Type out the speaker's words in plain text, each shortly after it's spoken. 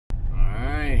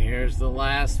Alright, here's the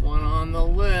last one on the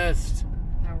list.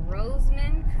 A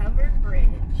Roseman covered bridge.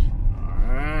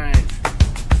 Alright.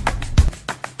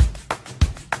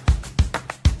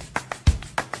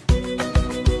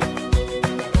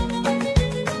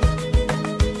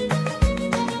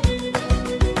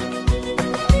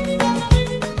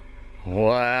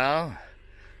 Well,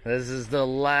 this is the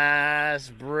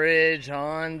last bridge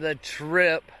on the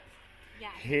trip.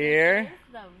 Yes, Here. This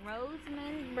is the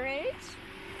Roseman Bridge.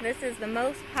 This is the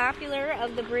most popular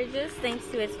of the bridges thanks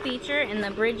to its feature in the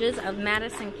bridges of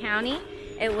Madison County.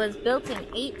 It was built in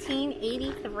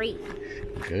 1883.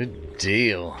 Good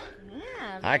deal.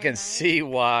 Yeah, I can see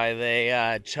why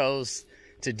they chose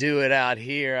to do it out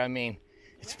here. I mean,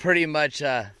 it's pretty much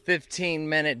a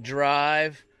 15-minute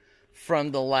drive from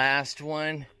the last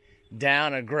one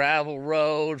down a gravel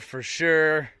road for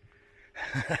sure.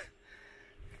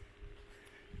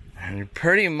 And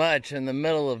pretty much in the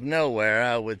middle of nowhere,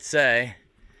 I would say.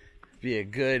 Be a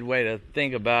good way to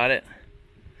think about it.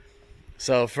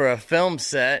 So for a film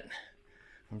set,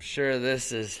 I'm sure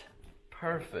this is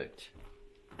perfect.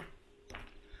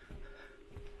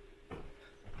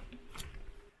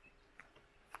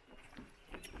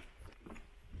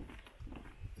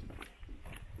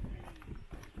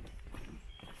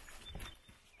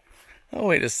 Oh,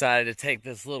 we decided to take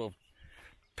this little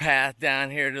path down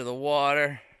here to the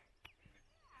water.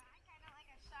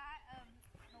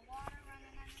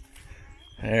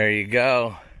 There you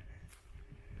go.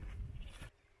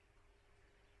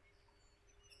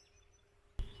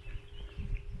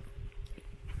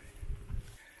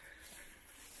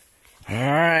 All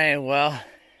right, well,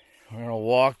 we're gonna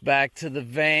walk back to the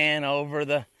van over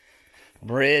the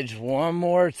bridge one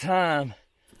more time.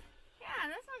 Yeah,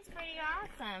 this one's pretty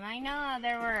awesome. I know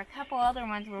there were a couple other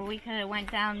ones where we could have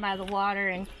went down by the water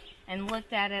and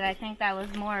looked at it. I think that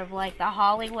was more of like the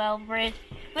Hollywell Bridge,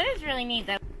 but it's really neat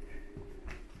that